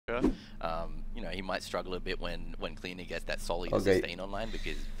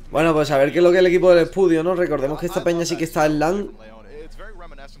Bueno, pues a ver qué es lo que es el equipo del Expudio, ¿no? Recordemos que esta peña sí que está en LAN,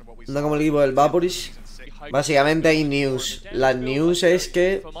 no como el equipo del Vaporish. Básicamente hay news. Las news es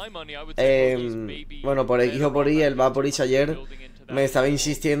que bueno, por X o por Y, el Vaporish ayer me estaba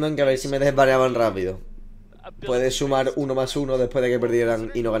insistiendo en que a ver si me desvariaban rápido. Puedes sumar 1 más 1 después de que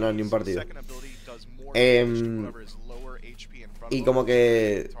perdieran y no ganaran ni un partido. Y como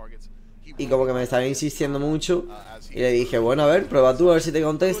que me estaba insistiendo mucho. Y le dije, bueno, a ver, prueba tú, a ver si te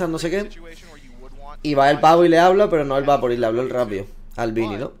contestan, no sé qué. Y va el pavo y le habla, pero no el Vaporish, le habló el rápido al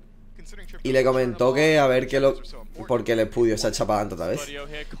Vini, ¿no? Y le comentó que a ver qué lo... Porque el Expudio se ha echado para adelante otra vez.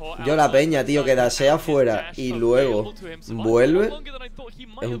 Yo la peña, tío, que da sea afuera y luego vuelve,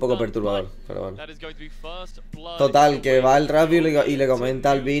 es un poco perturbador, pero bueno. Total, que va el rápido y le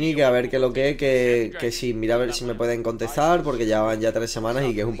comenta al Vini que a ver qué lo que sí, mira a ver si me pueden contestar, porque ya van ya 3 semanas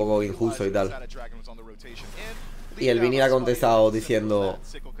y que es un poco injusto y tal. Y el Vini le ha contestado diciendo,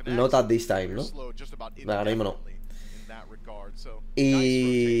 not at this time, ¿no? Ahora mismo no.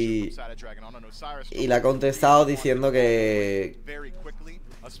 Y le ha contestado diciendo que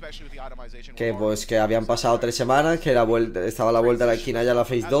pues que habían pasado 3 semanas, que estaba a la vuelta de la esquina ya la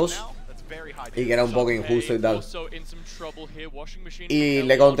Phase 2 y que era un poco injusto y tal. Y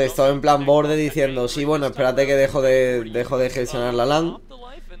le contestó en plan borde diciendo, sí, bueno, espérate que dejo de gestionar la LAN.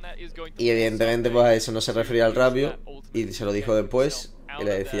 Y evidentemente pues a eso no se refería al rápido. Y se lo dijo después. Y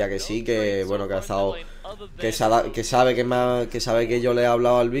le decía que sí, que bueno, que ha estado... Que sabe que yo le he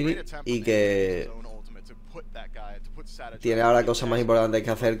hablado al Vini. Y que tiene ahora cosas más importantes que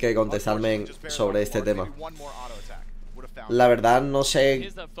hacer que contestarme sobre este tema. La verdad no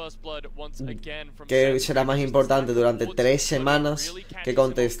sé qué será más importante durante 3 semanas que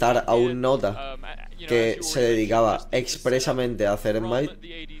contestar a un nota que se dedicaba expresamente a hacer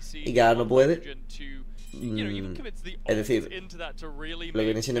Smite y que ahora no puede. Es decir, lo que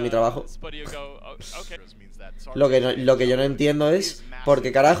viene siendo mi trabajo. Lo que yo no entiendo es por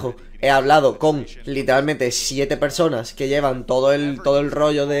qué carajo he hablado con literalmente 7 personas que llevan todo el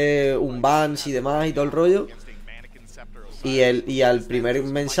rollo de un bans y demás y todo el rollo. Y al primer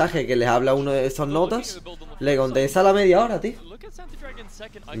mensaje que les habla uno de estos notas, le contesta a la media hora, tío.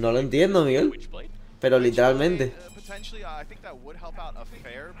 No lo entiendo, Miguel. Pero literalmente.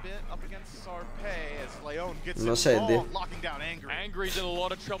 No sé, tío.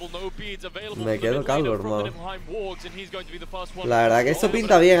 Me quedo calvo, hermano. La verdad que esto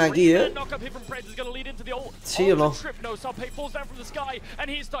pinta bien aquí, ¿eh? ¿Sí o no?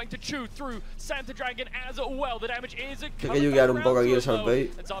 Hay que yuguear un poco aquí el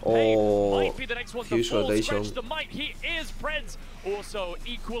Sarpey. O huge rotation.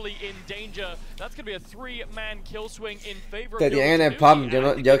 Te tienen en spam.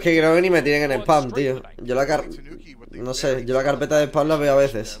 Yo es que creo que ni me tienen en spam, tío. No sé, yo la carpeta de spam la veo a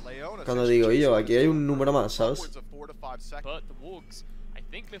veces. Cuando digo, yo, aquí hay un número más, ¿sabes?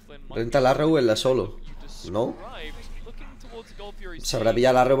 Renta la Arrow en la solo, ¿no? Se habrá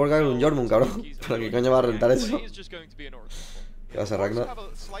pillado la Arrow porque hay un Jormun, cabrón. ¿Pero qué coño va a rentar eso? ¿Qué va a ser Ragnar?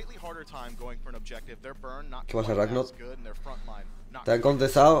 ¿Qué va a ser Ragnar? ¿Te han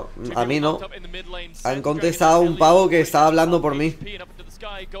contestado? A mí no. Han contestado a un pavo que estaba hablando por mí.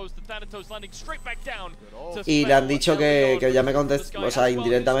 Y le han dicho que ya me contestaron. O sea,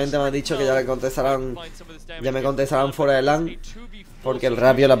 indirectamente me han dicho que ya me contestarán fuera de LAN. Porque el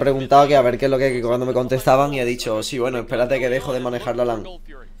rápido le ha preguntado que a ver qué es lo que cuando me contestaban. Y ha dicho, sí, bueno, espérate que dejo de manejar la LAN. O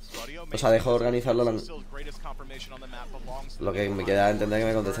sea, dejo de organizar la LAN. Lo que me queda entender que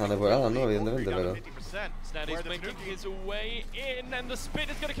me contestaban después de la LAN, ¿no? Evidentemente, pero...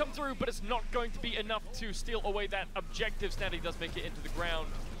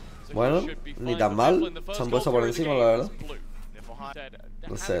 Bueno, ni tan mal. Se han puesto por encima, la verdad.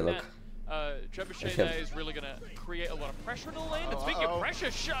 No sé, loco. Es que...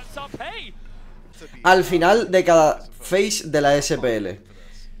 Al final de cada phase de la SPL.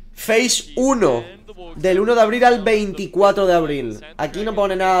 Phase 1 del 1 de abril al 24 de abril. Aquí no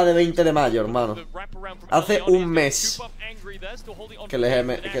pone nada de 20 de mayo, hermano. Hace un mes que les he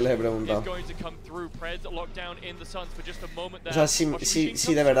preguntado. O sea,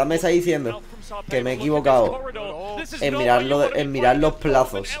 si de verdad me está diciendo que me he equivocado en mirar los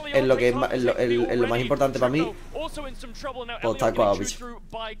plazos, en lo que es en lo más importante para mí, pues está cuadrado, bicho.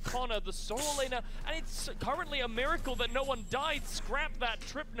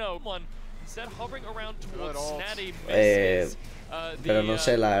 Pero no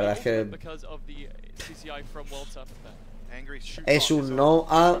sé, la verdad es que es un no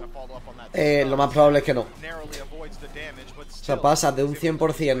a lo más probable es que no. O sea, pasa de un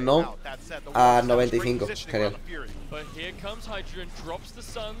 100% no a 95. Genial.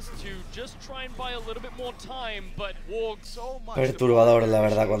 Perturbador, la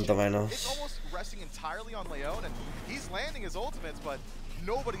verdad, cuanto menos.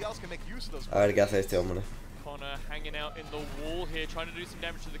 A ver qué hace este hombre. Connor hanging out in the wall here, trying to do some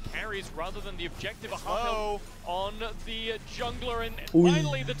damage to the carries rather than the objective. A half health on the jungler, and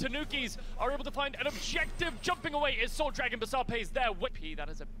finally the Tanukis are able to find an objective. Jumping away is Soul Dragon, but Sarpe's there. Whippy, that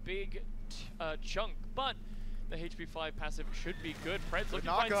is a big chunk, but the HP5 passive should be good. Fred's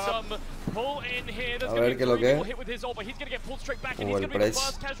looking to find some pull in here. There's going to be 3 people hit with his ult, but he's going to get pulled straight back, and he's going to be the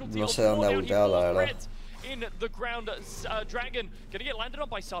first casualty. No sé dónde ha ulteado, la verdad. In the ground, Dragon gonna get landed on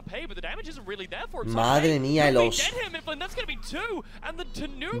by Sarpe, but the damage isn't really there for him. Madre mía, el os. That's gonna be 2, and the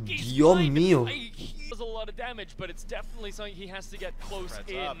Tanuki. Dios mío. Does a lot of damage, but it's definitely something he has to get close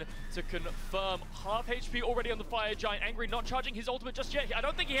in to confirm. Half HP already on the Fire Giant. Angry not charging his ultimate just yet. I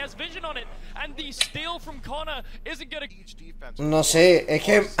don't think he has vision on it, and the steal from Connor isn't gonna. No sé, es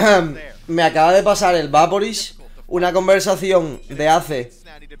que me acaba de pasar el Vaporis una conversación de hace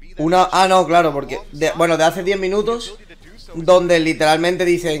no, claro, porque bueno, de hace 10 minutos, donde literalmente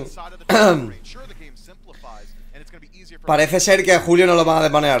dicen parece ser que a Julio no lo van a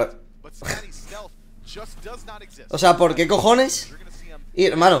desbanear. O sea, ¿por qué cojones? Y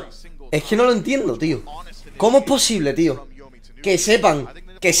hermano, es que no lo entiendo, tío. ¿Cómo es posible, tío? Que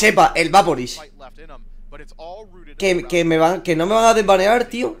sepa el Vaporis que no me van a desbanear,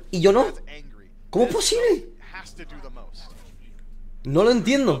 tío, y yo no. ¿Cómo es posible? No lo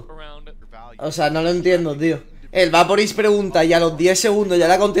entiendo. O sea, no lo entiendo, tío. El Vaporis pregunta y a los 10 segundos ya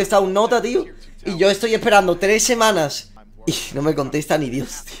le ha contestado un nota, tío. Y yo estoy esperando 3 semanas y no me contesta ni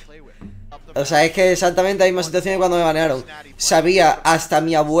Dios, tío. O sea, es que exactamente la misma situación que cuando me banearon. Sabía hasta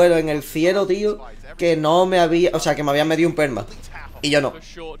mi abuelo en el cielo, tío, que no me había... O sea, que me habían metido un perma. Y yo no.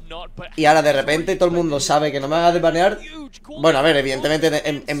 Y ahora de repente todo el mundo sabe que no me van a desbanear. Bueno, a ver, evidentemente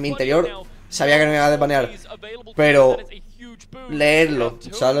en mi interior sabía que no me iban a desbanear. Pero... leerlo,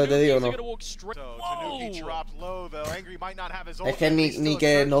 ¿sabes lo que te digo? No. Es que ni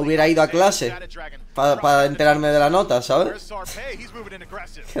que no hubiera ido a clase para enterarme de la nota, ¿sabes?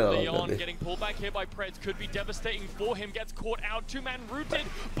 Qué dolor,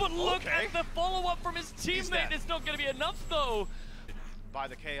 by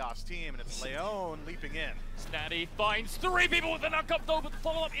the Chaos team, and it's Leon leaping in. Snatty finds 3 people with the knock-up though, but the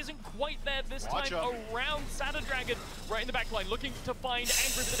follow-up isn't quite there this time around. Sada Dragon right in the back line, looking to find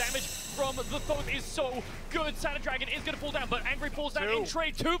Angry, but the damage from the Thoth is so good. Sada Dragon is going to fall down, but Angry falls down in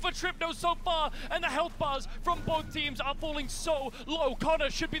trade. 2 for Tripno so far, and the health bars from both teams are falling so low. Connor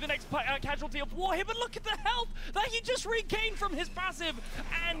should be the next casualty of war here, but look at the health that he just regained from his passive,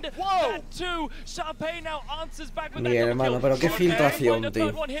 and that too. Sarpe now answers back with that hermano, pero qué filtración,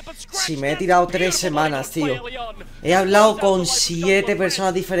 tío. Si me he tirado 3 semanas, tío. He hablado con 7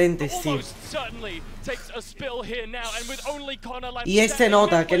 personas diferentes, tío. Y este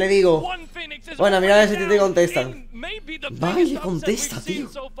nota, ¿qué le digo? Bueno, mira a ver si te contestan. Vale, contesta, tío.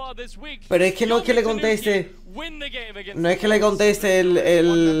 Pero es que no es que le conteste. No es que le conteste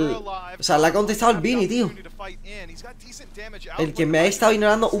o sea, le ha contestado el Vini, tío. El que me ha estado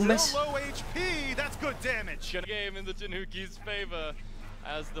ignorando un mes.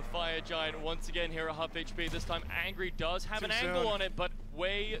 As the Fire Giant once again here at half HP. This time Angry does have an angle on it, but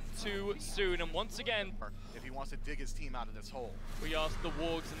way too soon. And once again, if he wants to dig his team out of this hole, we asked the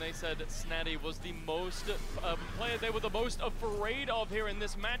Wargs and they said Snatty was the most player they were the most afraid of here in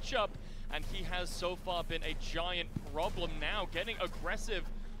this matchup. And he has so far been a giant problem now, getting aggressive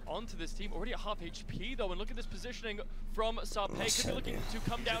onto this team. Already at half HP though, and look at this positioning from Sarpe. Could be looking to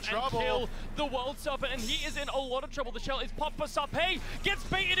come down and kill the World Serpent, and he is in a lot of trouble. The shell is popped, but Sarpe gets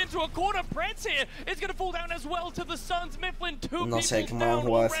baited into a corner. Prance here is going to fall down as well to the Suns. Mifflin, 2 people down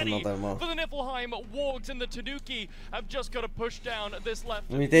already for the Niflheim. Wargs and the Tanuki have just got to push down this left.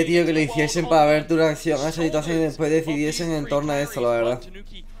 Permite, tío, que lo hiciesen para ver tu reacción a esa situación y después decidiesen en torno a esto, la verdad.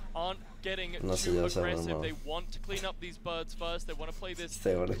 No sé, yo sé, they want to clean up these birds first. They want to play this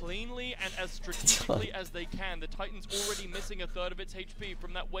cleanly and as strategically as they can. The Titan's already missing a third of its HP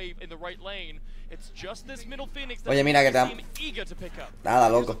from that wave in the right lane. It's just this middle Phoenix that seem eager to pick up. Nada,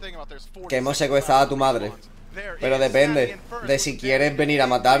 loco. Que hemos secuestrado a tu madre. Pero depende de si quieres venir a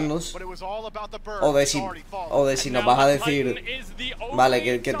matarnos o de si nos vas a decir, vale,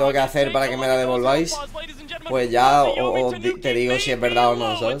 ¿qué tengo que hacer para que me la devolváis? Pues ya te digo si es verdad o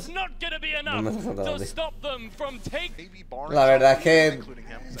no, ¿sabes? No me hace falta. La verdad es que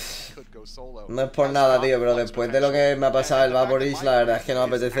No es por nada, tío, pero después de lo que me ha pasado el Vaporage, la verdad es que no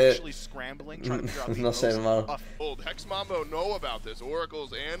me apetece. No sé, hermano. Hex Mambo know about this.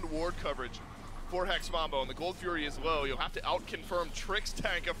 Oracles and ward coverage for Hex Mambo, and the Gold Fury is low. You'll have to out-confirm Trix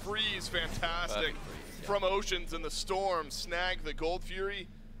tank a freeze. Fantastic from Oceans, and the Storm snag the Gold Fury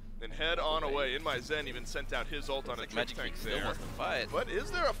and head on away. In my Zen even sent out his ult on a Trix tank there. But is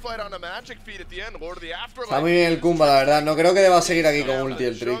there a fight on a Magic Feed at the end? Lord of the Afterlife. Está muy bien el Kumba, la verdad. No creo que deba seguir aquí con ulti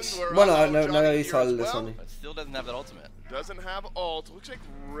el Trix. Bueno, no había visto al de Sony. Doesn't have ult. Looks like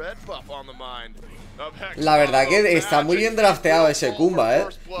red buff on the mind of Hex. La verdad que está muy bien drafteado ese Kumba,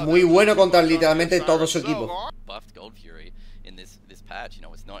 Muy bueno contra literalmente todo su equipo. Buffed Gold Fury in this patch, you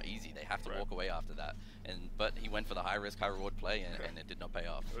know, it's not easy. They have to walk away after that. But he went for the high-risk, high-reward play, and it did not pay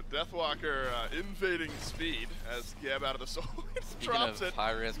off. Deathwalker invading speed as Gab out of the soul drops it.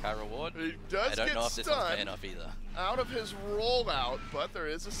 High-risk, high-reward. He does I don't get know if this one's paying off either. Out of his rollout, but there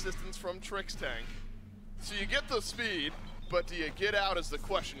is assistance from Trix tank. So you get the speed, but do you get out is the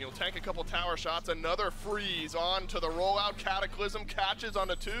question. You'll tank a couple tower shots, another freeze onto the rollout. Cataclysm catches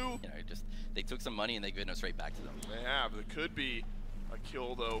onto 2. You know, they took some money and they've given it straight back to them. They have. It could be a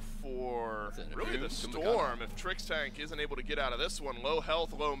kill though for really the Storm if Trix tank isn't able to get out of this one. Low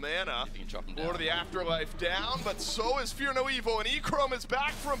health, low mana. Lord of the Afterlife down, but so is Fear No Evil, and E-Chrome is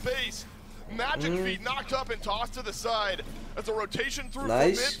back from base. Magic Feet knocked up and tossed to the side as a rotation through from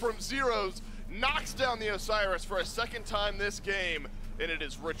mid from Zeros knocks down the Osiris for a second time this game, and it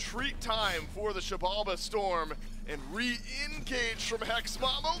is retreat time for the Shabalba Storm and re-engage from Hex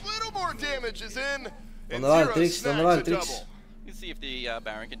Mom. A little more damage is in, and Zeros snags a double. You can see if the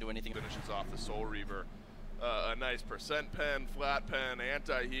Baron can do anything. Finishes off the Soul Reaver. A nice percent pen, flat pen,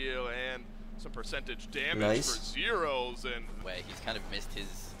 anti-heal, and some percentage damage for Zeros. And he's kind of missed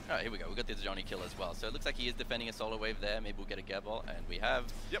his. Oh, here we go. We got the Johnny kill as well. So it looks like he is defending a solo wave there. Maybe we'll get a Geb ult, and we have.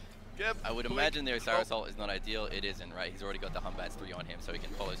 Yep. Geb. I would imagine the Osiris ult is not ideal. It isn't, right? He's already got the Humbats 3 on him, so he can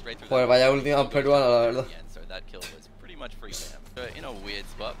follow straight through. Pues vaya última peruana, la verdad. So that kill was pretty much free for him. In a weird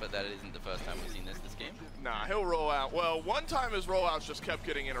spot, but that isn't the first time we've seen this game. Nah, he'll roll out. Well, one time his rollouts just kept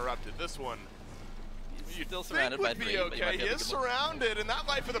getting interrupted. This one, you'd still surrounded by 3. Okay, he is surrounded, and that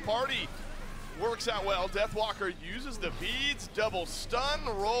life of the party works out well. Deathwalker uses the beads, double stun,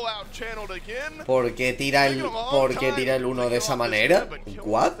 rollout channeled again. ¿Por qué tira el 1 de esa manera?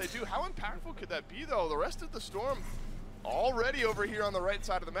 What? How impactful could that be, though? The rest of the Storm already over here on the right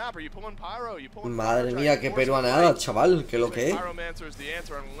side of the map. Are you pulling Pyro? Are you pulling Madre mía, qué peruanada, chaval. ¿Qué lo que es? Pyromancer is the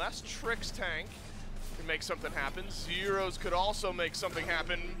answer, unless Trix tank can make something happen. Zeros could also make something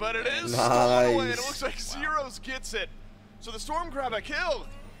happen, but it is stolen away, and it looks like Zeros gets it. So the Storm grab a kill.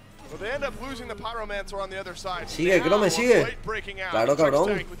 But they end up losing the Pyromancer on the other side. Sigue, Chrome, sigue. Claro,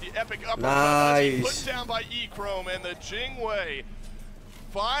 cabrón. Nice. Put down by E-Chrome and the Jingwei.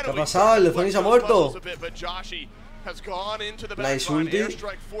 ¿Qué ha pasado? El de Zoni se ha muerto. Nice ulti.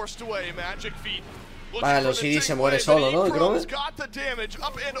 Vale, los Osiris se muere solo, ¿no? Chrome. Va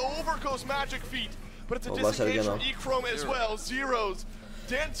a ser que no.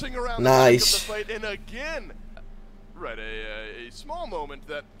 Nice. Right, a small moment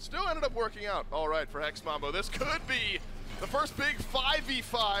that still ended up working out all right for Hex Mambo. This could be the first big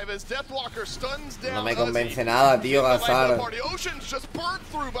 5v5 as Deathwalker stuns down. No me convence nada, tío, gastar Ocean's just burned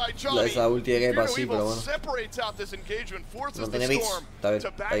through by esa ulti de Gap así, pero bueno. Separates out this engagement, forces the Storm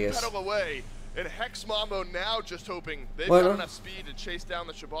to backpedal away. And Hex Mambo now just hoping they've got enough speed to chase down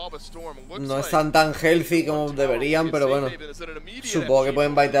the Shabalba Storm. No están tan healthy como deberían, pero bueno. Supongo que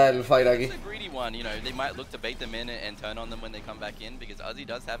pueden baitar el fire aquí. It's a greedy one, you know. They might look to bait them in and turn on them when they come back in because Ozzy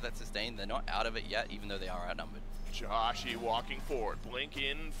does have that sustain. They're not out of it yet, even though they are outnumbered. Joshi walking forward, blink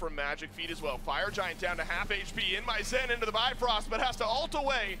in from Magic Feet as well. Fire Giant down to half HP. In my Zen into the Bifrost, but has to ult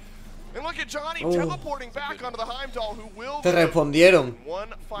away. And look at Johnny teleporting back onto the Heimdall, who will. Te respondieron.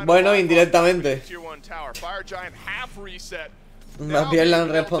 Bueno, indirectamente. Fire Giant half reset. Más bien le han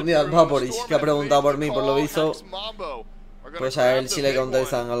respondido al Vaporage, que ha preguntado por mí, por lo visto. Pues a él sí le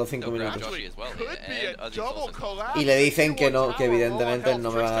contestan a los 5 minutos. Y le dicen que no, que evidentemente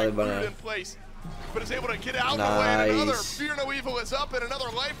no me van a desbanear. Nice. Fear No Evil is up and another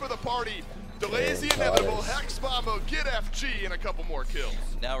life for the party. Delays the inevitable. Hex Mambo get FG and a couple more kills.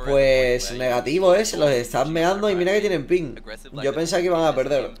 Pues negativo, se los están meando y mira que tienen ping. Yo pensaba que iban a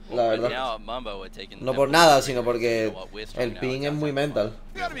perder, la verdad. No por nada, sino porque el ping es muy mental.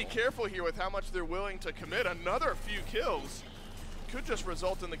 You gotta be careful here with how much they're willing to commit. Another few kills could just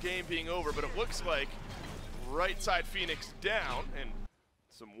result in the game being over, but it looks like right side Phoenix down and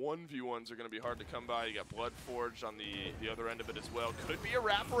Some 1v1s are going to be hard to come by. You got Bloodforged on the other end of it as well. Could be a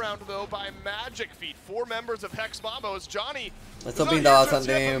wraparound, though, by Magic Feet. 4 members of Hex Mambo as Johnny. Esto pinta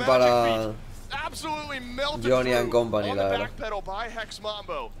bastante bien para Johnny and Company, la verdad. Backpedal by Hex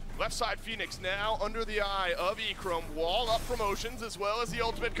Mambo. Left side Phoenix now under the eye of Echrome. Wall up from Oceans as well as the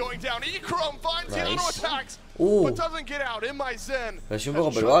ultimate going down. Echrome finds the auto attacks, but doesn't get out. In my Zen has shut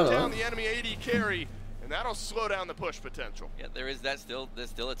down the enemy AD carry. That'll slow down the push potential. Yeah, there's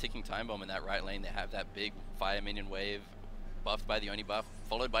still a ticking time bomb in that right lane. They have that big fire minion wave buffed by the Oni buff,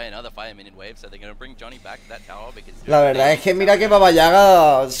 followed by another fire minion wave, so they're going to bring Johnny back to that tower because... La verdad es que mira que Baba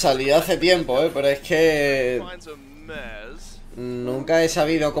Yaga salió hace tiempo, pero es que... Nunca he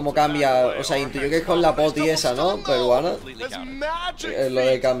sabido cómo cambia, o sea, intuyo que es con la poti esa, ¿no? Peruana. Lo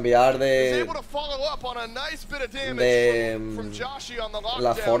de cambiar de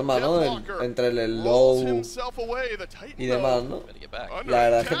la forma, ¿no? Entre el low y demás, ¿no? La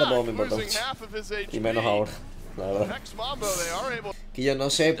verdad es que tampoco me importa mucho. Y menos ahora, la verdad. Que yo no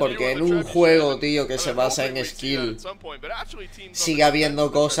sé por qué en un juego, tío, que se basa en skill, sigue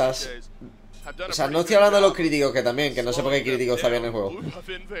habiendo cosas... O sea, no estoy hablando de los críticos, que también, que no sé por qué críticos está bien el juego.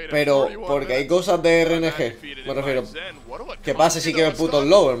 Pero porque hay cosas de RNG, me refiero. Que pase si quiero el puto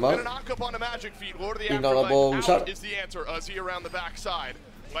low, hermano. Y no lo puedo usar.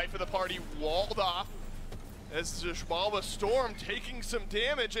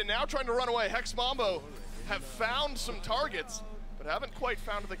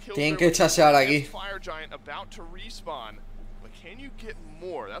 Tienen que chasear aquí. Can you get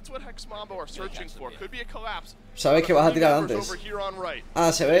more? That's what Hex Mambo are searching for. Could be a collapse. Sabes que vas a tirar antes.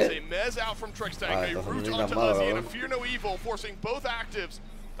 Ah, se ve.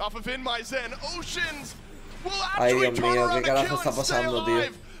 Ay, Dios mío, qué carajo está pasando,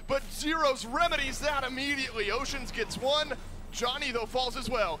 tío. But Zero's remedies that immediately. Oceans gets one. Johnny though falls as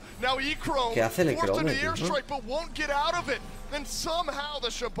well. Now Echrome forced into the airstrike but won't get out of it. Then somehow the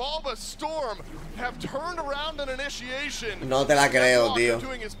Shabalba Storm have turned around an initiation. No te la creo, tío.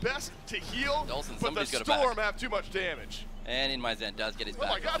 Doing his best to heal, but the Storm have too much damage. And In My Zen does get his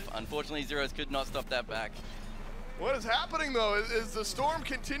back off. Unfortunately, Zeros could not stop that back. What is happening though is the Storm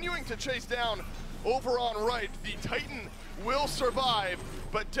continuing to chase down over on right. The Titan will survive,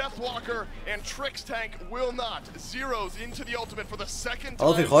 but Deathwalker and Trix Tank will not. Zeros into the ultimate for the second time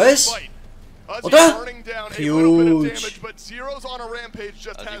in the fight. Uzi burning down a little bit of damage, but Zeros on a rampage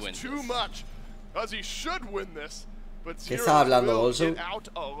just has too much. Uzi should win this, but Zeros will get out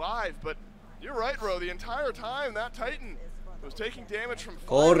alive. But you're right, Ro, the entire time that Titan was taking damage from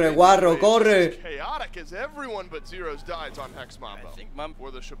corre, guarro, corre. Chaotic as everyone but Zeros dies on Hex Mambo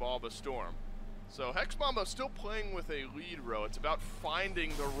for the Shabalba Storm. So Hex Mambo still playing with a lead, Ro. It's about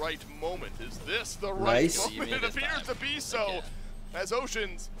finding the right moment. Is this the right moment? It appears to be so, as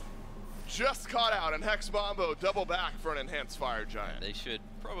Oceans just caught out and Hex Mambo double back for an enhanced Fire Giant. They should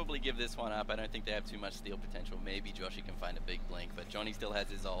probably give this one up. I don't think they have too much steal potential. Maybe Joshy can find a big blink, but Johnny still has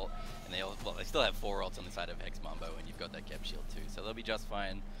his ult, and they still have 4 ults on the side of Hex Mambo, and you've got that Kev shield too, so they'll be just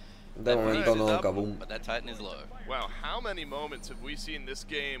fine. De momento no, kaboom. But that Titan is low. Wow, how many moments have we seen this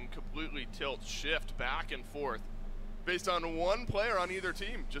game completely tilt, shift back and forth based on one player on either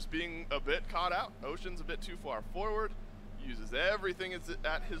team just being a bit caught out? Ocean's a bit too far forward, uses everything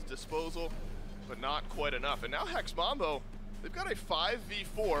at his disposal, but not quite enough. And now Hex Mambo, they've got a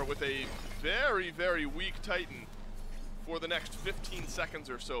 5v4 with a very, very weak Titan for the next 15 seconds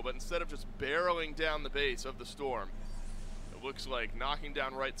or so, but instead of just barreling down the base of the Storm, looks like knocking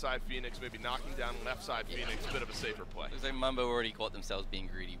down right side Phoenix, maybe knocking down left side Phoenix, a bit of a safer play. Looks like Mambo already caught themselves being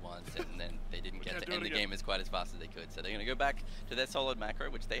greedy once, and then they didn't get to end the game as quite as fast as they could. So they're going to go back to their solid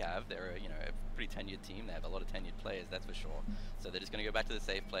macro, which they have. They're a pretty tenured team. They have a lot of tenured players, that's for sure. So they're just going to go back to the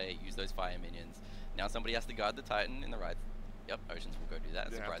safe play, use those fire minions. Now somebody has to guard the Titan in the right. Yep, Oceans will go do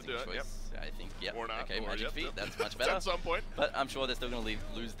that. Surprising choice. I think, yep. Or not, okay, or Magic Feet, that's much better. At some point. But I'm sure they're still going to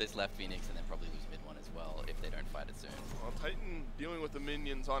lose this left Phoenix and then probably lose mid one as well if they don't fight it soon. Well, Titan dealing with the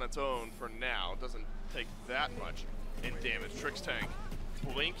minions on its own for now. Doesn't take that much in damage. Trix Tank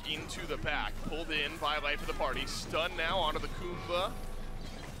blink into the back. Pulled in by Life of the Party. Stun now onto the Kumba.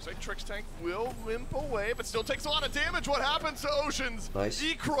 Looks like Trix Tank will limp away, but still takes a lot of damage. What happens to Oceans? Nice.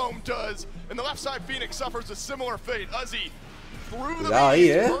 Echrome does. And the left side Phoenix suffers a similar fate. Uzi through the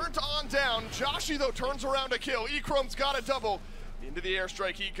base, burnt on down. Joshy, though, turns around to kill. Echrome's got a double. Into the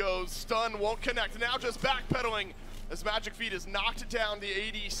airstrike he goes. Stun won't connect. Now just backpedaling as Magic Feet has knocked down the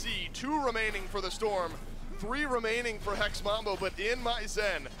ADC. 2 remaining for the Storm. 3 remaining for Hex Mambo, but In My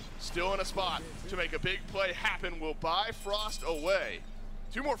Zen still in a spot to make a big play happen. Will buy Frost away.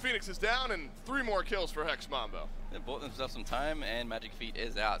 2 more Phoenixes down and 3 more kills for Hex Mambo. They bought themselves some time, and Magic Feet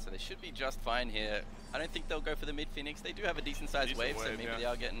is out, so they should be just fine here. I don't think they'll go for the mid Phoenix. They do have a decent-sized wave, so maybe they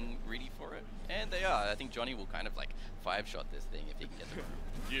are getting greedy for it. And they are. I think Johnny will kind of like 5-shot this thing if he can get the room.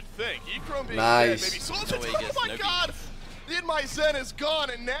 You'd think. Echrome being Nice. dead, maybe oh my god! The In My Zen is gone,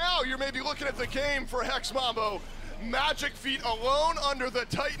 and now you're maybe looking at the game for Hex Mambo. Magic Feet alone under the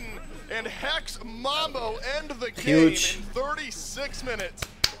Titan, and Hex Mambo end the game in 36 minutes.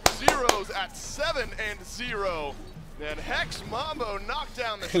 Zeros at 7-0. And Hex Mambo knocked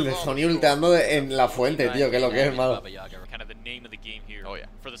down the Le Sony ulteando en la fuente, tío, que es lo que es, hermano. Kind of the name of the game here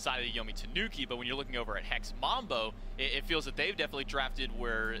for the side of the Yomi Tanuki, but when you're looking over at Hex Mambo, it feels that they've definitely drafted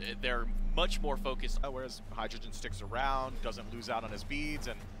where they're much more focused. Whereas Hydrogen sticks around, doesn't lose out on his beads,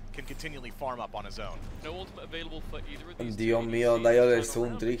 and can continually farm up on his own. No ultimate available for either of these. Dios mío, da yo el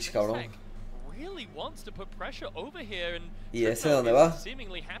zoom tricks, cabrón. Really wants to put pressure over here, and ¿Y ese dónde va?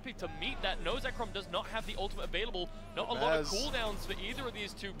 seemingly happy to meet that. No, Zekrom does not have the ultimate available. Not a lot of cooldowns for either of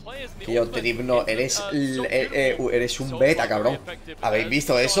these two players. Tío, Tripno, eres un beta, cabrón. ¿Habéis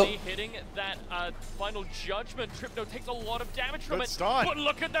visto eso? Final judgment. Tripno takes a lot of damage from it. But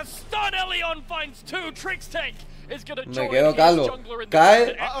look at the stun. Elion finds 2. Trix Tank is gonna Me quedo calvo.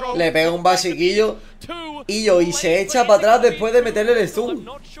 Cae, le pega un basiquillo y se echa para atrás después de meterle el stun.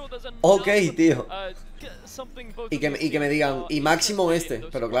 Ok, tío. Y que me digan, y máximo este.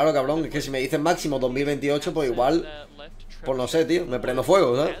 Pero claro, cabrón, es que si me dicen máximo 2028, pues igual, pues no sé, tío, me prendo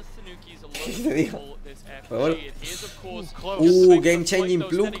fuego, ¿sabes? ¿Qué te digo? Pero bueno. Game changing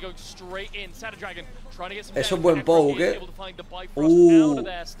plug. Eso es buen poke, ¿eh?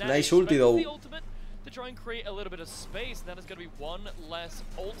 Nice ulti, though. To try and create a little bit of space, that is going to be one less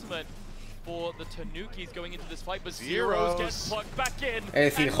ultimate for the Tanukis going into this fight, but Zeros gets plugged back in.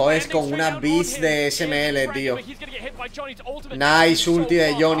 Es decir, joder, con una beats de SML, tío. Nice ulti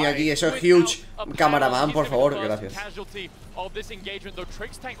de Johnny aquí, eso es huge. Cameraman, por favor, gracias.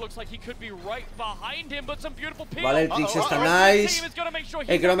 Vale, el Trix está nice.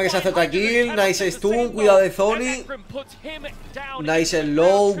 El Chrome que se hace otra kill. Nice stun, cuidado de Zoni. Nice el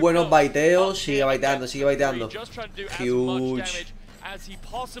low, buenos baiteos. Sigue baiteando, sigue baiteando. Huge. As he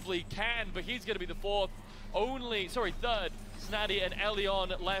possibly can, but he's going to be the third. Snaddy and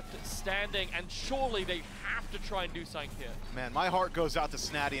Elion left standing, and surely they have to try and do something here. Man, my heart goes out to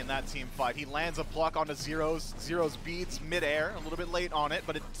Snaddy in that team fight. He lands a pluck onto Zero's beads mid-air, a little bit late on it,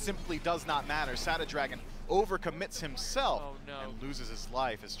 but it simply does not matter. Sada Dragon overcommits himself and loses his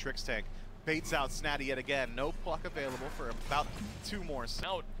life as Trix Tank baits out Snaddy yet again. No pluck available for about 2 more.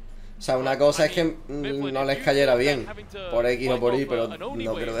 O sea, una cosa es que no les cayera bien por X o por Y, pero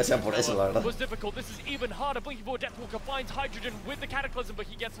no creo que sea por eso, la verdad. O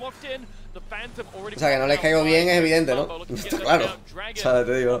sea, que no les caigo bien es evidente, ¿no? Está claro. O sea,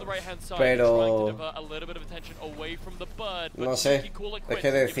 te digo. Pero no sé. Es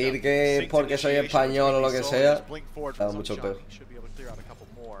que decir que es porque soy español o lo que sea, da mucho peor.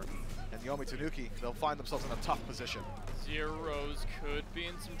 Yomi Tanuki, they'll find themselves in a tough position. Zeros could be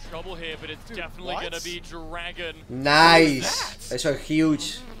in some trouble here, but it's definitely going to be Dragon. Nice. Eso es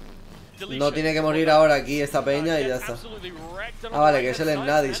huge. No tiene que morir ahora aquí esta peña y ya está. Ah, vale, que es el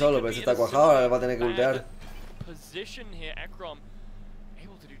Snaddy solo, pero se está cuajado, ahora le va a tener que ultear.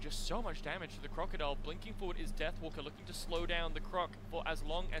 So much damage to the Crocodile. Blinking forward is Deathwalker, looking to slow down the Croc for as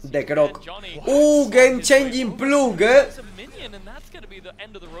long as the Croc. Game changing plug, eh? It's a minion, and that's going to be the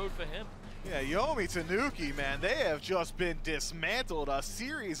end of the road for him. Yeah, Yomi Tanuki, man, they have just been dismantled. A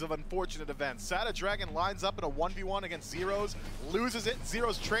series of unfortunate events. Sada Dragon lines up in a 1v1 against Zeros, loses it.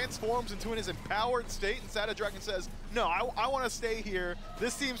 Zeros transforms into his empowered state, and Sada Dragon says, no, I want to stay here.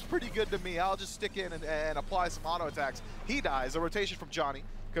 This seems pretty good to me. I'll just stick in and apply some auto attacks. He dies. A rotation from Johnny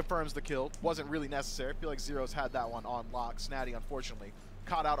confirms the kill. Wasn't really necessary. I feel like Zeros had that one on lock. Snaddy, unfortunately,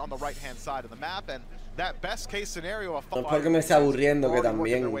 caught out on the right-hand side of the map, and that best case scenario of no es porque me esté aburriendo que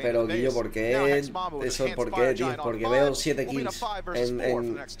también, pero Guillo, ¿por qué? Eso, ¿por qué, tío? Porque veo 7 kills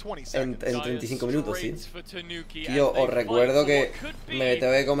en 35 minutos, tío. Tío, os recuerdo que me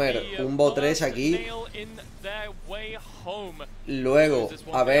tengo que comer un bot 3 aquí. Luego,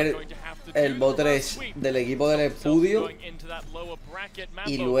 a ver el bot 3 del equipo del Estudio.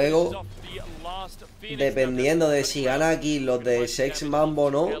 Y luego, dependiendo de si gana aquí los de Sex Mambo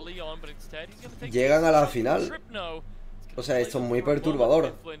o no, llegan a la final. O sea, esto es muy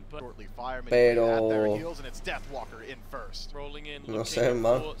perturbador. Pero no sé,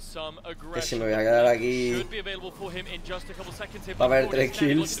 hermano. Que si me voy a quedar aquí va a haber 3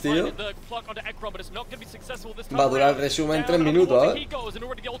 kills, tío. Va a durar el resumen 3 minutos, ¿eh?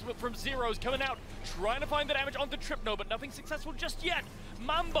 ultimate from Zeros coming out, trying to find the damage onto Tripno, but nothing successful just yet.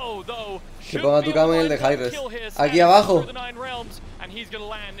 Mambo, though, que ponga tu cama en el de hi-rez. Aquí abajo. And he's going to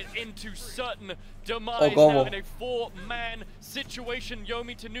land into certain demise now in a 4-man situation.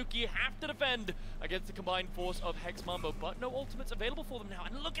 Yomi Tanuki have to defend against the combined force of Hex Mambo, but no ultimates available for them now.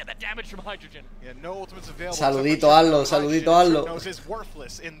 And look at the damage from Hydrogen. Yeah, no ultimates available. Saludito Allo, saludito Allo. Tripno's is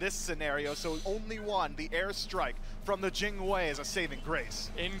worthless in this scenario, so only one, the air strike from the Jingwei is a saving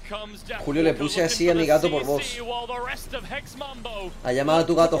grace. In comes Death Julio, le puse así a mi gato por voz. Ha llamado a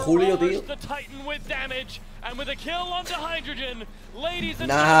tu gato Julio, tío. And with a kill onto Hydrogen, ladies and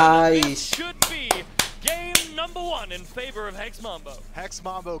gentlemen, this should be game number 1 in favor of Hex Mambo. Hex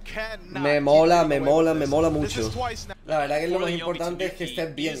Mambo cannot. Me mola mucho. La verdad que lo más importante es que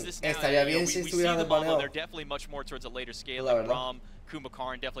estés bien. Estaría bien si estuvieras desbaneado. La verdad.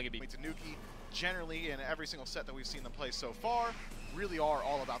 Tanuki, generally in every single set that we've seen them play so far, really are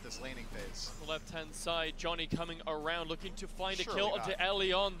all about this laning phase. The left-hand side, Johnny coming around, looking to find a kill onto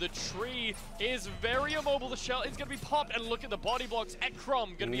Elion. The tree is very immobile. The shell is going to be popped, and look at the body blocks.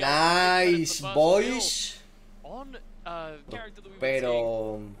 Ekrom going to be nice, boys. On character that we've been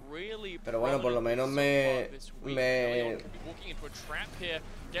seeing really bueno, por lo menos me walking into a trap here.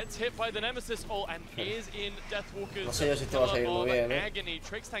 Gets hit by the Nemesis ult and is in Deathwalker's no sé yo si esto va a salir muy bien, agony.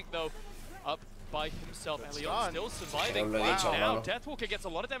 Trixtank though up by himself. Elion still surviving. Now Deathwalker gets a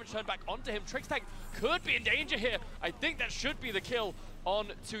lot of damage turned back onto him. Trixtank could be in danger here. I think that should be the kill on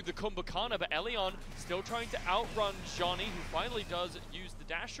to the Kumbhakana, but Elion still trying to outrun Johnny, who finally does use the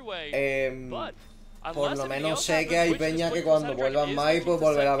dash away. But por lo menos sé que hay peña que cuando vuelvan Smite pues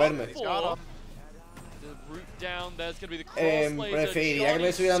volverá a verme. ¿Preferiría que me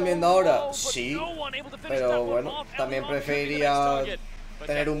estuvieran viendo ahora? Sí, pero bueno, también preferiría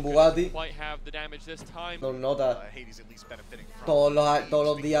tener un Bugatti con notas todos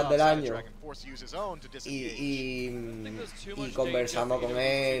los días del año y conversando con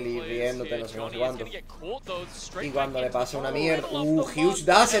él y riéndote no sé cuánto. Y cuando le pasa una mierda, huge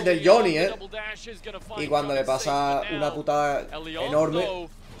dash del Johnny, y cuando le pasa una putada enorme,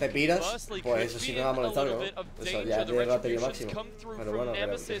 te piras, pues eso sí me va a molestar, ¿no? Eso ya es de batería máximo. Pero bueno,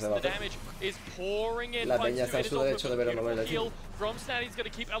 que se va a hacer. La peña está en su derecho de ver o no ver el equipo. Snatty's going to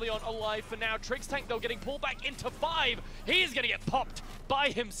keep Elion alive for now. Trixtank though getting pulled back into 5. He's going to get popped by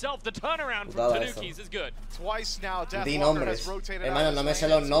himself. The turnaround from Tanuki's is good. Twice now, Di nombres. Hermano, no me sé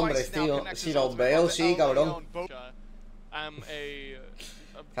los nombres, tío. Si los veo, sí, cabrón.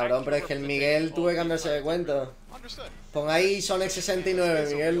 Cabrón, pero es que el Miguel tuve que cambiarse de cuenta. Pon ahí Sonic69,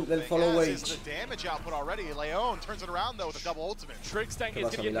 Miguel del Follow Wage.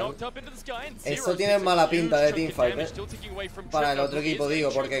 Esto tiene mala pinta de teamfight, para el otro equipo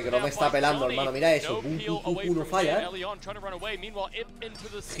digo, porque Chrome está pelando, hermano. Mira eso, uno falla,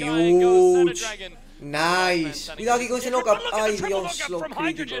 Huge. Nice. Cuidado aquí con ese knockup. Ay, Dios, lo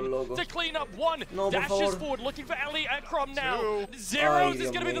crítico, loco. No, por favor. Zeros is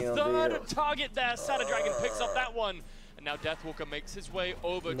going to be the third target there. Sada Dragon picks up that one. And now Deathwalker makes his way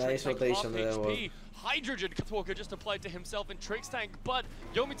over. Nice rotation there, HP. Hydrogen Deathwalker just applied to himself in Trixtank, but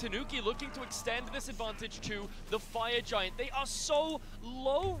Yomi Tanuki looking to extend this advantage to the Fire Giant. They are so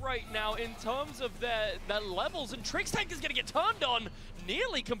low right now in terms of their levels, and Trixtank is going to get turned on,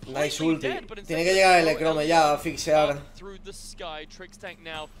 nearly completely dead. But tiene que llegar el Chrome ya a fixear. Through the sky, Trixtank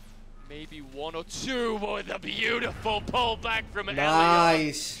now. Maybe 1 or 2 with a beautiful pullback from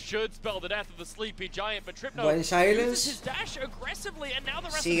Elion. Should spell the death of the sleepy giant, but Tripno uses his dash aggressively, and now the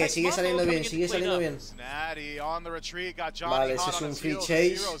rest sigue saliendo bien, sigue saliendo bien. Vale, ese es un free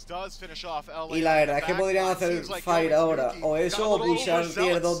chase. Y la verdad es que podrían hacer fire ahora. O eso, o pushar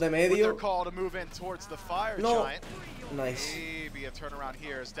tier 2 de medio. No. Nice.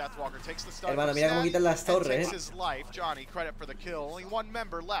 Hermano, mira cómo quitan las torres,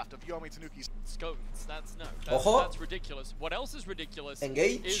 Ojo.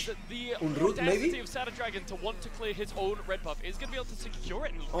 Engage. Un root, maybe.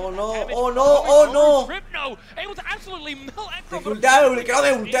 Oh no, oh no, oh no. Te ultearon, el que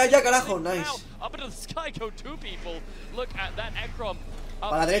me ultea ya, carajo. Nice.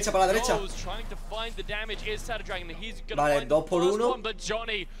 Para la derecha, para la derecha. Vale, 2 por 1.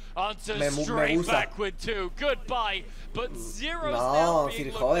 Me gusta. No,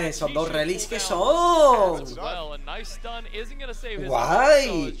 joder, esos 2 relics que son.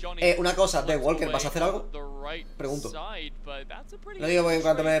 Guay. Una cosa, The Walker, ¿vas a hacer algo? Pregunto. No digo porque en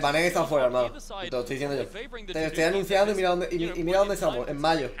cuanto me baneen están fuera, hermano. Te lo estoy diciendo yo. Te estoy anunciando y mira dónde estamos, en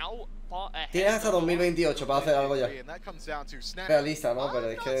mayo. Tienes hasta 2028 para hacer algo ya. Realista, ¿no? Pero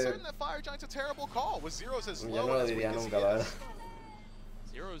es que... yo no lo diría nunca, la verdad.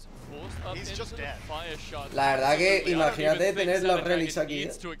 Zeros forced up into the fire shot. La verdad que imagínate tener los relics aquí,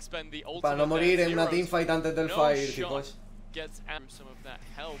 para no morir en una teamfight antes del fire, chicos. Gets some of that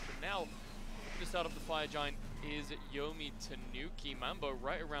help, and now to start off the fire giant is Yomi Tanuki. Mambo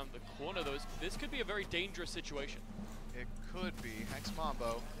right around the corner. This could be a very dangerous situation. It could be. Hex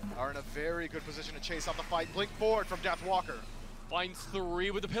Mambo are in a very good position to chase out the fight. Blink forward from Deathwalker. Finds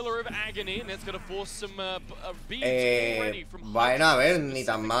 3 with the Pillar of Agony, and that's going to force some beads already from Bueno, a ver, ni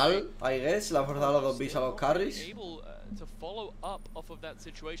tan mal, hi-rez, le ha forzado los 2 beats a los carries.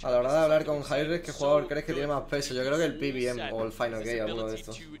 A la hora de hablar con hi-rez, ¿qué jugador crees que tiene más peso? Yo creo que el PBM o el Final Gate, alguno de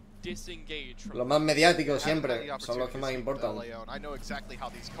estos. Los más mediáticos siempre son los que más importan.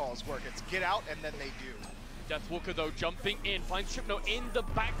 Deathwalker though jumping in, finds Tripno in the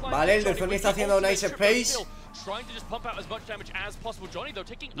backline. Vale, el Defense está haciendo nice space. Trying to just pump out as much damage as possible. Johnny though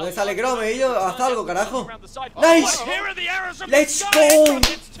taking. ¿Dónde sale Chrome? Ellos, haz algo, carajo. Nice. Let's go.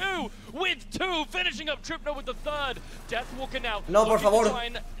 With 2, finishing up Tripno with the 3rd. Deathwalker now. No, por favor.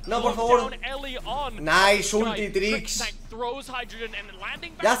 No, por favor. Nice ulti tricks. Throws hydrogen and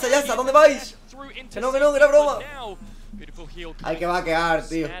landing. Ya está, ¿dónde vais? Que no, era broma. Hay que vaquear,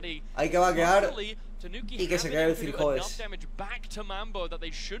 tío. Hay que vaquear. Y que se quede el Circoes.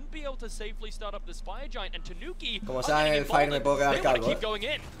 Como saben, el Fire me puedo quedar calvo,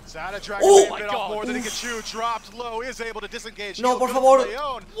 No, por favor.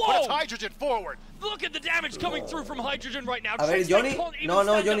 Look at the damage coming through from Hydrogen right now. A ver, Johnny. No,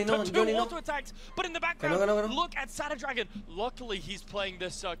 Johnny no. But in the background, look at Sada Dragon. Luckily, he's playing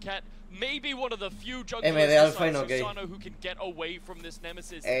this cat. Maybe one of the few jugglers who can get away from this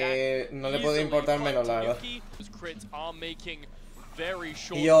nemesis. No le puede importar menos, la verdad. Crits are making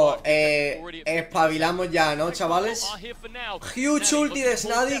Y yo, espabilamos ya, ¿no, chavales? Huge ulti de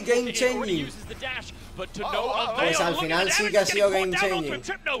Snady, game changing. Pues al final sí que ha sido game changing.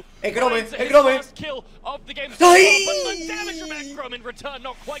 ¡Chrome! ¡Ay!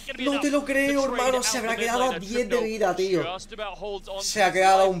 No te lo creo, hermano. Se habrá quedado a 10 de vida, tío. Se ha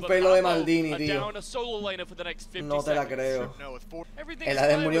quedado un pelo de Maldini, tío. No te la creo. El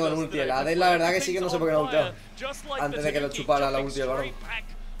Hades murió con ulti. El Hades, la verdad que sí que no sé por qué no ulteó antes de que lo chupara la ulti.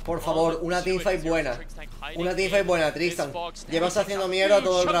 Por favor, una teamfight buena. Una teamfight buena, Tristan. Llevas haciendo mierda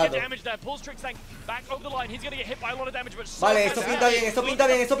todo el rato. Vale, esto pinta bien, esto pinta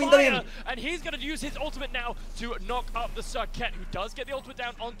bien, esto pinta bien.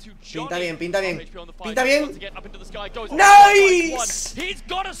 Pinta bien, pinta bien. Pinta bien. ¡Nice! He's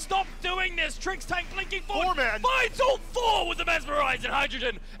got to stop doing this. Trix Tank blinking forward. Finds all 4 with the mesmerize and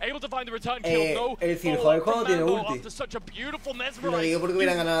Hydrogen. Able to find the return kill. El Circoes cuando tiene ulti. No digo porque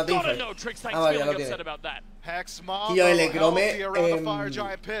hubieran ganado la teamfight. Ah, vale, ya lo tiene. Tío, el Chrome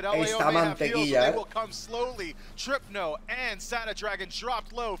está mantequilla,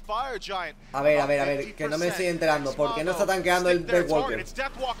 A ver, que no me estoy enterando. ¿Por qué no está tanqueando el Deathwalker?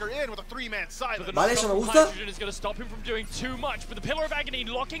 Vale, eso me gusta.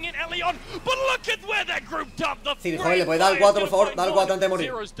 Sí, joder, le puedes dar el 4, por favor. Dale el 4 antes de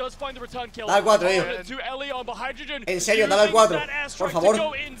morir. Dale el 4, tío. En serio, dale el 4, por favor.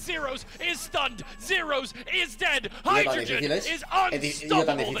 Hydrogen is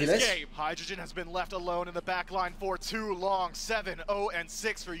unstoppable this game. Hydrogen has been left alone in the back line for too long.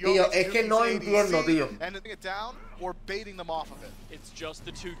 7-0-6 for Tío, es que no entiendo, tío. And it down or baiting them off of it. It's just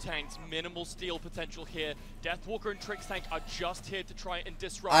the 2 tanks, minimal steal potential here. Deathwalker and Trix Tank are just here to try and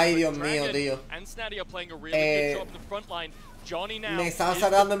disrupt. Ay, Dios mío, tío. And Snady are playing a really good job in the front line. Johnny now me está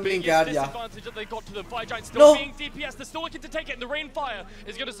tardando en blinkear ya. No. Being DPS, they're still looking to take it, and the Rainfire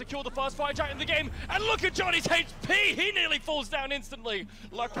is going to secure the first Fire Giant in the game. And look at Johnny's HP! He nearly falls down instantly.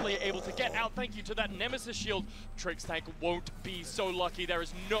 Luckily able to get out, thank you to that Nemesis shield. Trix Tank won't be so lucky. There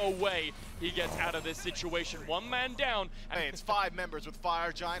is no way he gets out of this situation. 1 man down. And it's 5 members with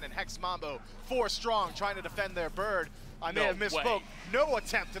Fire Giant and Hex Mambo. 4 strong trying to defend their bird. I may have misspoke. No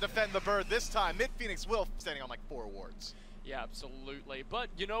attempt to defend the bird this time. Mid Phoenix will standing on like 4 wards. Yeah, absolutely. But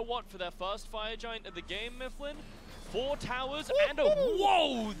you know what? For their first Fire Giant of the game, Mifflin, 4 towers and a...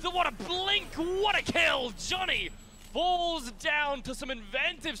 Whoa! What a blink! What a kill! Johnny falls down to some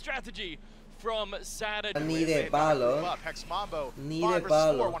inventive strategy from Sada. Ni de palo. Ni de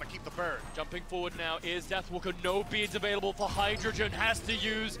palo. Jumping forward now is Deathwalker. No beads available for Hydrogen. Has to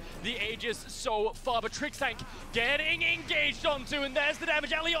use the Aegis so far. But Trix Tank getting engaged onto. And there's the damage.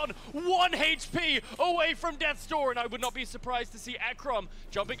 Elion, 1 HP away from Death's Door. And I would not be surprised to see Akram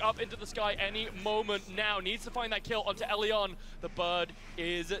jumping up into the sky any moment now. Needs to find that kill onto Elion. The bird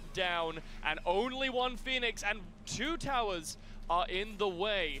is down. And only 1 Phoenix and 2 towers are in the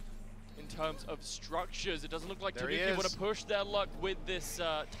way in terms of structures. It doesn't look like Tanuki want to push their luck with this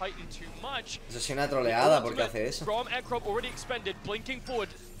Titan too much. Eso es una troleada, ¿por qué hace eso? From Ekrom already expended, blinking forward.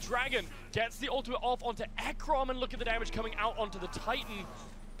 Dragon gets the ultimate off onto Ekrom, and look at the damage coming out onto the Titan.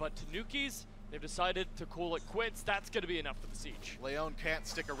 But Tanuki's, they've decided to call it quits. That's going to be enough for the siege. Leon can't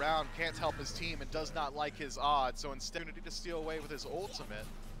stick around, can't help his team, and does not like his odds. So instead, opportunity to steal away with his ultimate.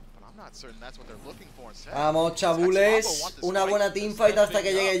 But I'm not certain that's what they're looking for instead. Vamos, chabules. Una buena teamfight hasta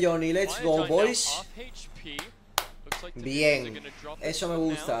que llegue Johnny. Let's go, boys. Bien. Eso me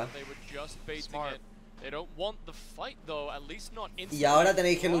gusta. Y ahora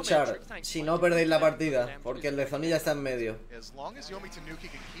tenéis que luchar, si no perdéis la partida, porque el de Zoni ya está en medio.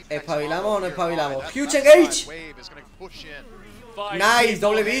 ¿Espabilamos o no espabilamos? ¡Huge engage! Nice,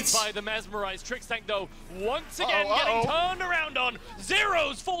 double beats. By the mesmerized Trickstank though, once again getting turned around on.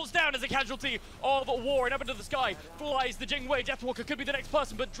 Zeros falls down as a casualty of war, and up into the sky flies the Jingwei. Deathwalker could be the next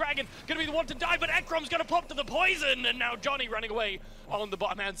person, but Dragon gonna be the one to die, but Ekrom's gonna pop to the poison, and now Johnny running away on the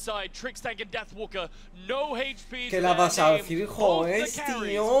bottom hand side. Trickstank and Deathwalker, no HP. ¿Qué le ha pasado? Hijo,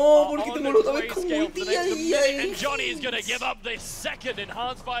 tío, ¿por qué te me lo tomes como un día ahí? And Johnny is gonna give up the second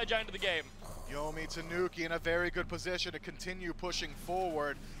enhanced fire giant of the game. Yomi Tanuki in a very good position to continue pushing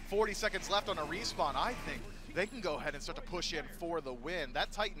forward. 40 seconds left on a respawn. I think they can go ahead and start to push in for the win.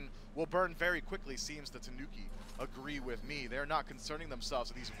 That Titan will burn very quickly, seems to Tanuki agree with me. They're not concerning themselves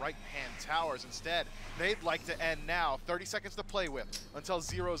with these right-hand towers. Instead, they'd like to end now. 30 seconds to play with until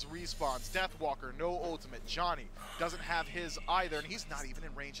Zeros respawns. Deathwalker, no ultimate. Johnny doesn't have his either, and he's not even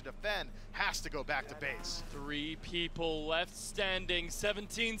in range to defend. Has to go back to base. 3 people left standing.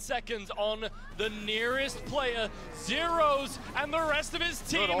 17 seconds on the nearest player. Zeros and the rest of his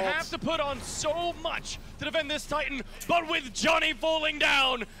team have to put on so much to defend this Titan, but with Johnny falling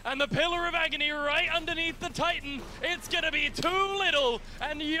down and the Pillar of Agony right underneath the Titan, it's gonna be too little,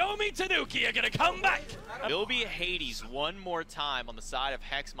 and Yomi Tanuki are gonna come back. It'll be Hades one more time on the side of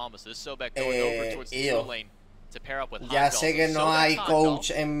Hex Mamba, so this Sobek going over towards the middle lane to pair up with Ya sé que no hay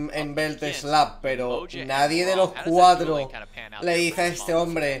coach en Belt Slap, pero nadie de los 4 le dice a este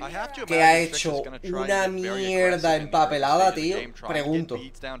hombre que ha hecho una mierda empapelada, tío. Pregunto.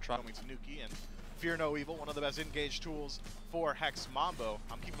 Fear no evil, one of the best engaged tools for Hex Mambo.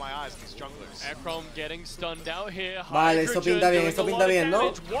 I'm keeping my eyes on these junglers. Ekrom getting stunned out here. Vale, esto pinta bien,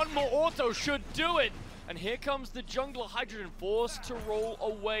 ¿no? One more auto should do it. And here comes the jungler Hydrogen forced to roll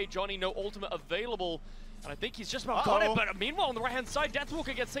away. Johnny, no ultimate available. And I think he's just about got it, but meanwhile on the right-hand side,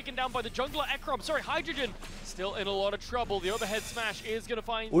 Deathwalker gets taken down by the jungler Ekrom. Sorry, Hydrogen still in a lot of trouble. The overhead smash is going to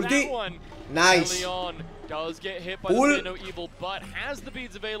find that one. Nice. Leon does get hit by the No Evil, but has the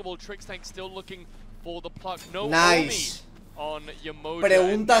beads available. Trickstank still looking for the pluck. No nice. On Yamoja.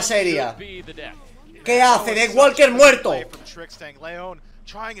 Pregunta seria. ¿Qué hace? Death Walker muerto.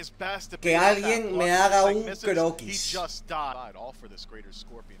 Que alguien me haga un croquis.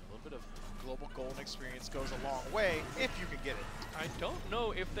 Global golden experience goes a long way if you can get it. I don't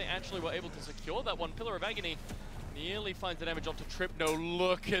know if they actually were able to secure that one. Pillar of Agony nearly finds the damage onto Trip. No,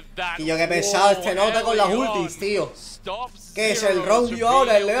 look at that. Y yo que pesado este nota con las ultis, tío. ¿Qué es el round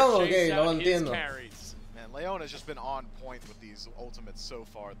ahora, el León o qué? No lo entiendo. Man, Leon has just been on point with these ultimates so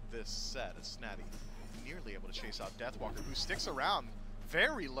far this set. As Snatty nearly able to chase out Deathwalker, who sticks around.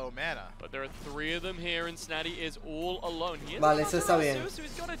 Very low mana. But there are 3 of them here, and Snatty is all alone. Vale, eso está bien.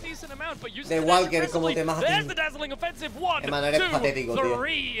 De Walker, como te mata. Emmanuel eres patético, tío.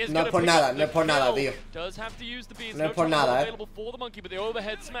 No es por nada, no es por nada, tío. No es por nada,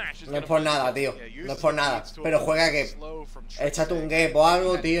 No es por nada, tío. No es por nada. Pero juega que échate un gap o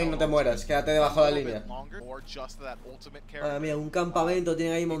algo, tío, y no te mueras. Quédate debajo de la línea. Madre mía, un campamento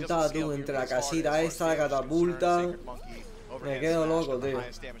tienen ahí montado, tú, entre la casita esta, la catapulta. Me quedo loco, tío.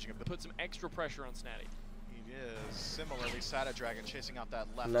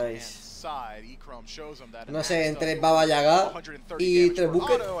 Nice. No sé, entre Baba Yaga y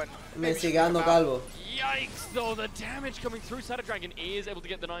Trebuket me sigue dando calvo.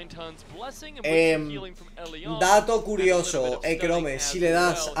 Dato curioso, Ekrome, si le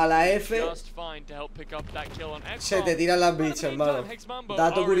das a la F se te tiran las bits, hermano.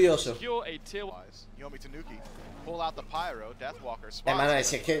 Dato curioso. Hermano,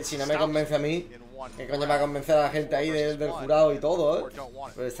 si es que si no me convence a mí, ¿qué coño va a convencer a la gente ahí del jurado y todo,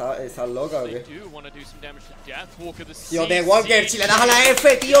 Pues ¿estás loca o qué? Tío, de Walker, si le das a la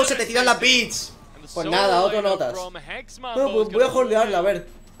F, tío, se te tiran las beats. Pues nada, otro notas. Bueno, pues voy a holdearla,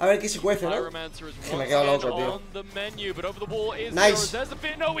 a ver qué se cuece, ¿no? Que me quedo loco, tío. Nice.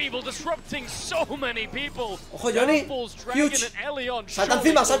 Ojo, Johnny. Huge. Salta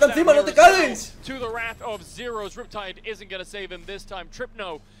encima, no te caes.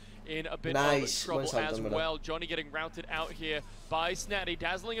 in a bit Nice. of trouble Salto, as well. Johnny getting routed out here by Snatty.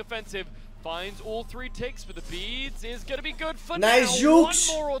 Dazzling offensive. Finds all 3 ticks, but the beads is going to be good for nice now. Jukes.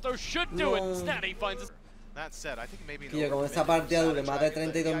 One more auto should do it. Snatty finds us. Tío, como esta partida dure más de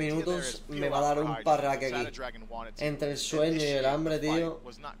 32 minutos, me va a dar un parraque aquí. Entre el sueño y el hambre, tío,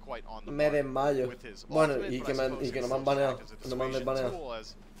 me desmayo. Bueno, y que no me han baneado. No me han desbaneado.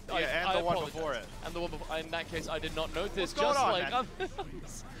 And the one before it. And the one before, in that case, I did not notice. Just like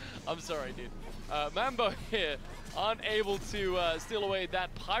I'm sorry, dude. Mambo here, unable to steal away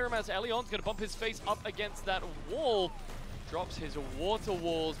that Pyromancer. Elion's gonna bump his face up against that wall. Drops his water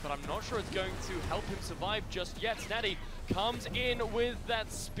walls, but I'm not sure it's going to help him survive just yet. Snatty comes in with that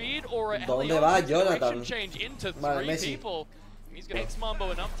speed or Elion's direction change into 3 people. He's gonna make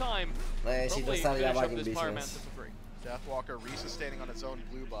Mambo enough time. Necesito estar ya back in business. Deathwalker resustaining on its own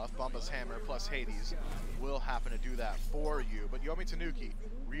blue buff. Bumba's Hammer plus Hades will happen to do that for you. But Yomi Tanuki,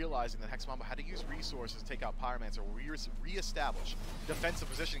 realizing that Hex Mambo had to use resources to take out Pyromancer, will re-establish defensive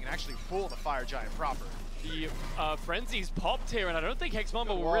positioning and actually pull the Fire Giant proper. The Frenzy's popped here, and I don't think Hex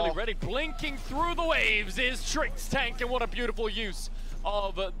Mambo were really ready. Blinking through the waves is Trix Tank, and what a beautiful use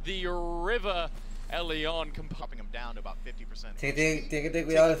of the river. Elion popping him down to about 50%. Tiene que tener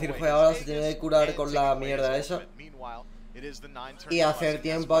cuidado de decir, ahora se tiene que curar con la mierda esa. Y hacer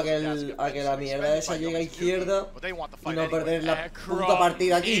tiempo a que la mierda esa llegue a izquierda y no perder la puta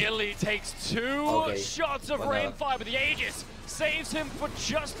partida aquí. Huge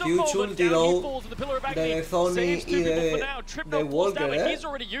ulti though de Zony y de Walker,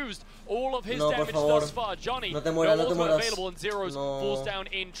 No, por favor, no te mueras, no te mueras. No.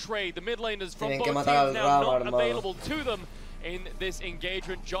 Tienen que matar al Rama, hermano. In this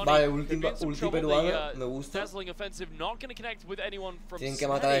engagement, Johnny, vale, ulti peruana, me gusta. Dazzling offensive, not going to connect with anyone from Tienen que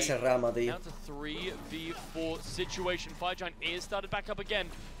matar a ese Rama, tío. Down to 3v4 situation. Fire Giant is started back up again,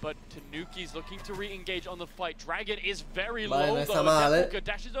 but Tanuki's looking to re-engage on the fight. Dragon is very low, no though. mal,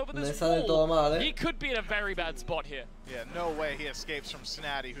 Dashes over no this del todo mal, He could be in a very bad spot here. Yeah, no way he escapes from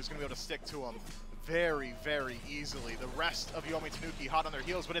Snatty, who's going to be able to stick to him very, very easily. The rest of Yomi Tanuki hot on their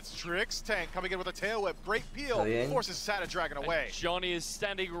heels, but it's Trix Tank coming in with a tail whip. Great peel, forces Sada Dragon away. And Johnny is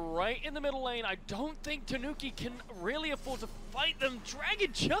standing right in the middle lane. I don't think Tanuki can really afford to fight them.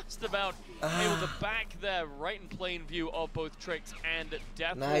 Dragon just about able to back there, right in plain view of both Trix and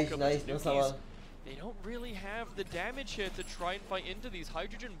Deathwalker. Nice, no está mal. They don't really have the damage here to try and fight into these.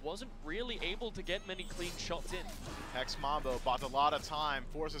 Hydrogen wasn't really able to get many clean shots in. Hex Mambo bought a lot of time,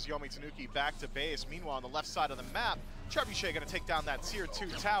 forces Yomi Tanuki back to base. Meanwhile, on the left side of the map, Trebuchet gonna take down that tier 2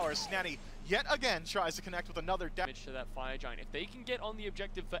 tower. Snatty yet again tries to connect with another damage to that Fire Giant. If they can get on the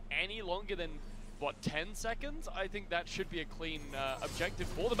objective for any longer than, what, 10 seconds? I think that should be a clean objective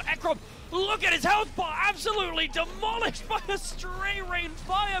for them. But Ekrom, look at his health bar, absolutely demolished by a stray rain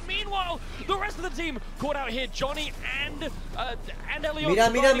fire. Meanwhile, the rest of the team caught out here. Johnny and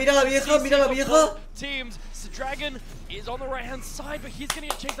Elliot. Mira la vieja. Teams. Dragon is on the right-hand side, but he's going to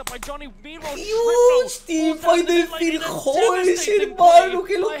get chased up by Johnny. Meanwhile, Dios, teamfight del frijoles, hermano,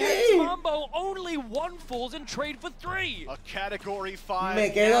 que lo que Mambo, only 1 falls in trade for 3. A category 5. Me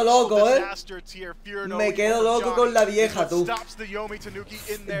quedo loco, Me quedo loco con la vieja, tú. Stops the Yomi Tanuki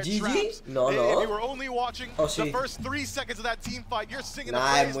in their traps. No. If you were only watching the first 3 seconds of that team fight, you're singing the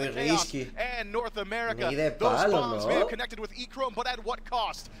praise of Chaos and North America. Those bombs may have connected with Ekrom, but at what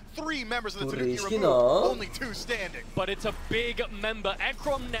cost? 3 members of the Tanuki removed, only 2 standing. But it's a big member.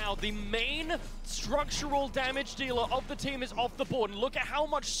 Ekrom now, the main structural damage dealer of the team, is off the board. And look at how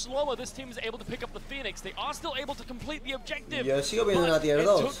much slower this team is able to pick up the Phoenix. They are still able to complete the objective. Yo sigo viendo una tier 2.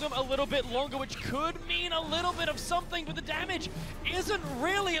 It took them a little bit longer, which could mean a little bit of something, but the damage isn't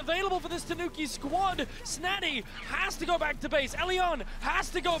really available for this Tanuki squad. Snatty has to go back to base. Elion has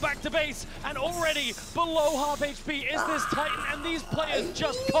to go back to base. And already below half HP is this Titan, and these players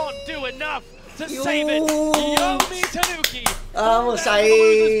just can't do enough to save it. Yomi Tanuki. Vamos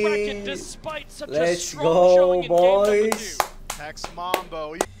ahí. Let's go, boys. Hex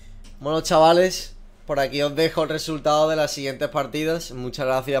Mambo. Bueno, chavales, por aquí os dejo el resultado de las siguientes partidas. Muchas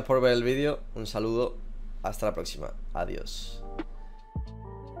gracias por ver el vídeo. Un saludo. Hasta la próxima. Adiós.